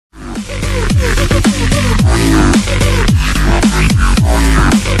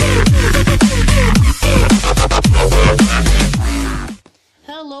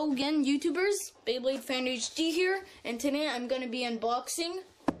BeybladeFanHD here, and today I'm going to be unboxing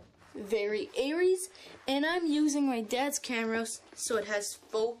Vari Aries, and I'm using my dad's camera so it has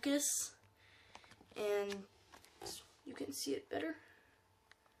focus, and you can see it better.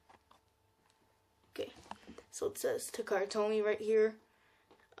 Okay, so it says Takaratomi right here.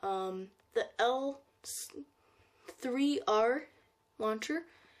 The L3R launcher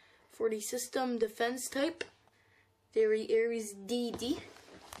for the system defense type, Vari Aries DD.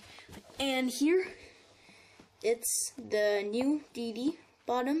 And here, it's the new DD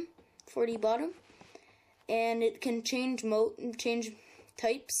bottom, 40 bottom, and it can change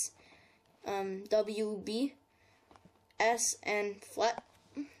types, WB, S, and flat,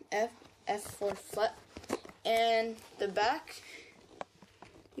 F for flat. And the back,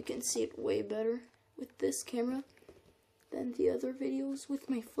 you can see it way better with this camera than the other videos with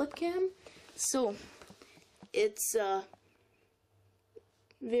my flip cam. So, it's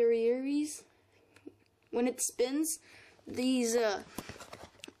Vari Aries. When it spins, these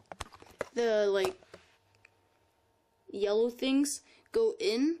the like yellow things go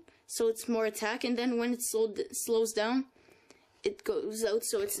in, so it's more attack, and then when it slows down, it goes out,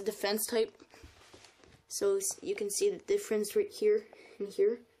 so it's a defense type. So you can see the difference right here and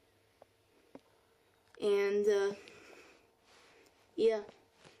here. And yeah.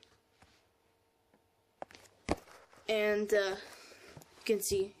 And you can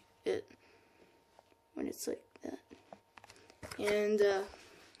see it when it's like that. And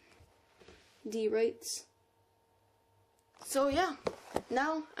D rights. So yeah,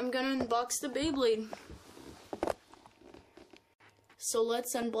 now I'm gonna unbox the Beyblade. So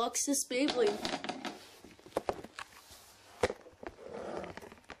let's unbox this Beyblade.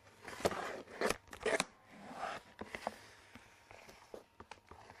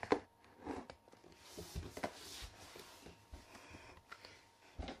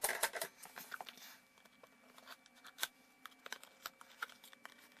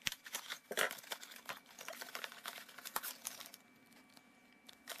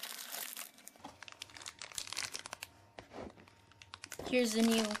 Here's the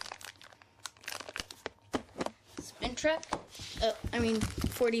new spin track,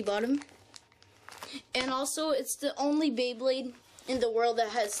 40 bottom. And also, it's the only Beyblade in the world that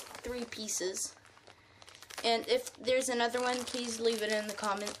has 3 pieces. And if there's another one, please leave it in the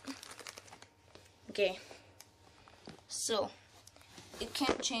comment. Okay. So, it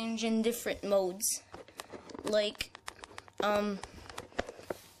can change in different modes. Like,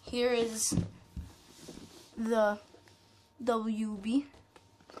 here is the WB.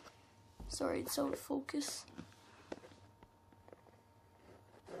 Sorry, it's out of focus.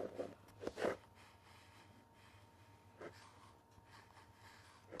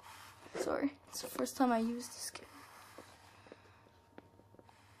 Sorry, it's the first time I used this camera.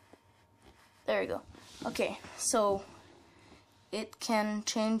 There we go. Okay, so it can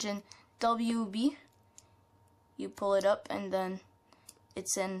change in WB. You pull it up and then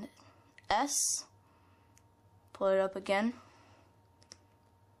it's in S. Pull it up again,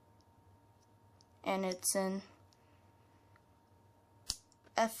 and it's in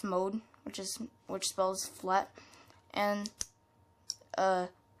F mode, which spells flat, and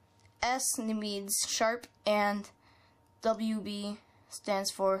S means sharp, and WB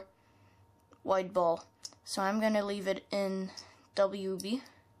stands for wide ball. So I'm gonna leave it in WB.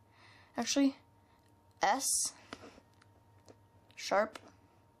 Actually, S sharp.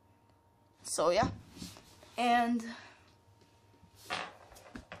 So yeah. And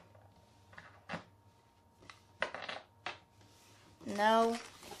now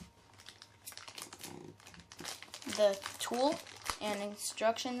the tool and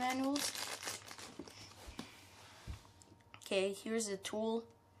instruction manuals. Okay, here's the tool,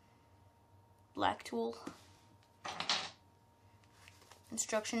 black tool,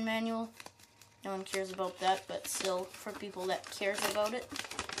 instruction manual. No one cares about that, but still, for people that cares about it,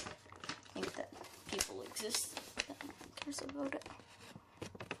 I think that people exist that cares about it.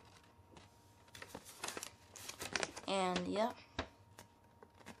 And yeah.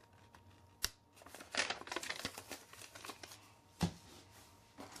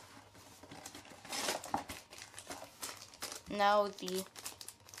 Now the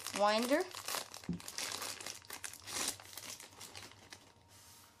winder.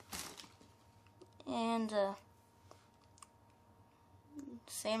 And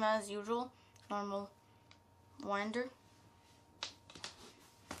same as usual, normal winder.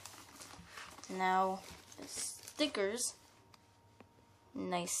 Now the stickers,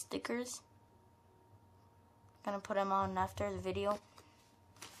 nice stickers. Gonna put them on after the video.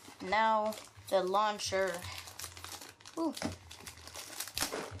 Now the launcher. Ooh.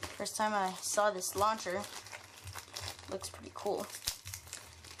 First time I saw this launcher. Looks pretty cool.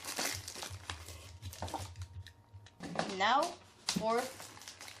 Now for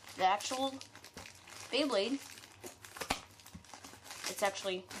the actual Beyblade. It's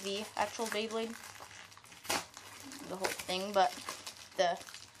actually the actual Beyblade. The whole thing, but the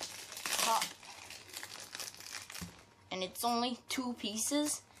top. And it's only 2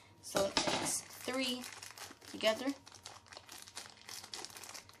 pieces, so it makes 3 together.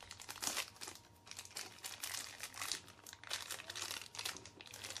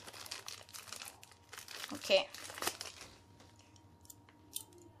 Okay.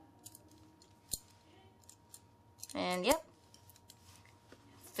 And yep.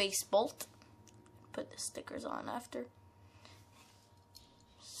 Face bolt. Put the stickers on after.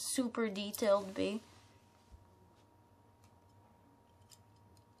 Super detailed bee.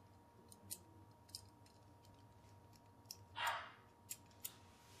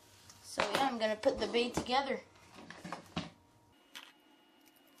 So yeah, I'm gonna put the bee together.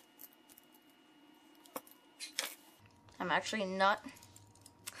 I'm actually not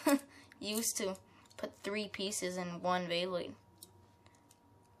used to put 3 pieces in one Beyblade.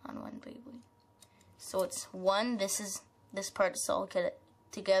 On one Beyblade. So it's 1, this part is all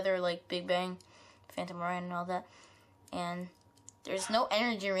together like Big Bang, Phantom Ryan and all that. And there's no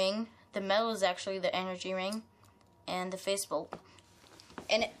energy ring. The metal is actually the energy ring. And the face bolt.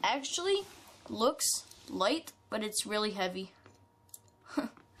 And it actually looks light, but it's really heavy.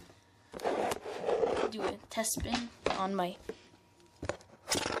 Do a test spin on my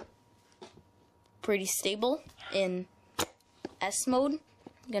pretty stable in S mode.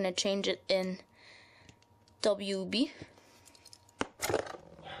 I'm gonna change it in WB.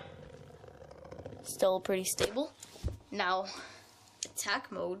 Still pretty stable. Now,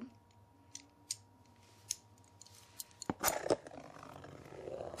 attack mode.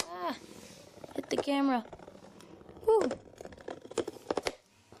 Hit the camera. Woo.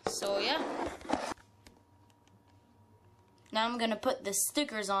 So yeah. Now I'm gonna put the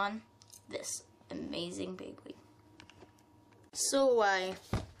stickers on this amazing Beyblade. So I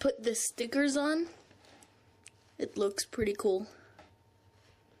put the stickers on. It looks pretty cool.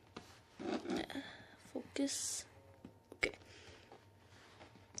 Focus. Okay.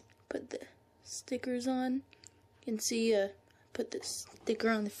 Put the stickers on. You can see put the sticker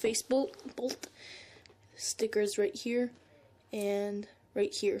on the face bolt. Stickers right here and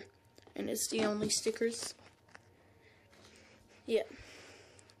right here. And it's the only stickers. Yeah.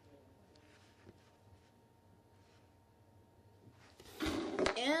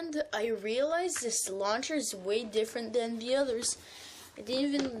 And I realized this launcher is way different than the others. I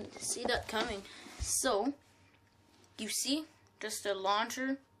didn't even see that coming. So, you see, just a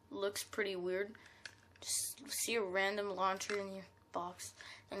launcher looks pretty weird. Just see a random launcher in your box.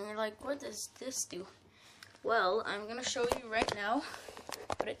 And you're like, what does this do? Well, I'm going to show you right now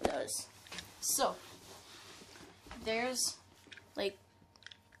what it does. So, there's like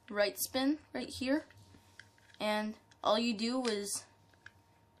right spin right here. And all you do is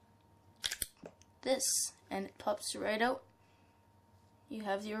this, and it pops right out. You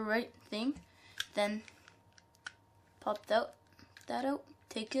have your right thing, then pop that out,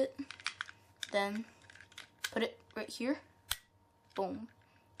 take it, then put it right here, boom,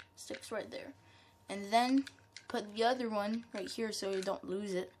 sticks right there, and then put the other one right here so you don't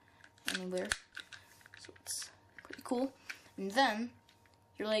lose it anywhere. So it's pretty cool. And then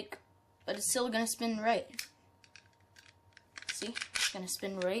you're like, but it's still gonna spin right. See, it's gonna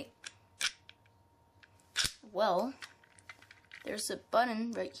spin right. Well, there's a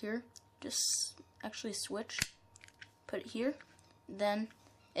button right here. Just actually switch, put it here, then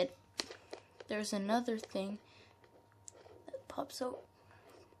there's another thing that pops out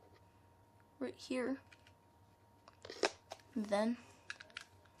right here. Then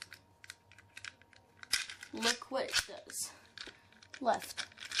look what it does. Left.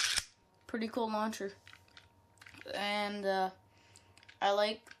 Pretty cool launcher. And I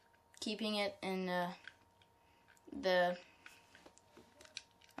like keeping it in the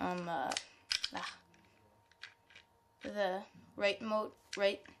right mode,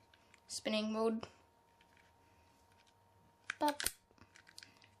 right spinning mode. Pop.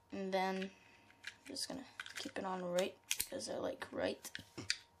 And then I'm just gonna keep it on right because I like right.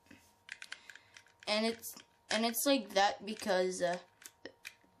 And it's like that because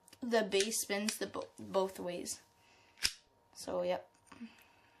the base spins both ways. So yep,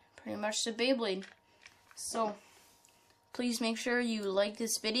 pretty much the Beyblade. So please make sure you like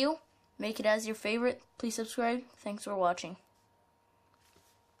this video, make it as your favorite. Please subscribe. Thanks for watching.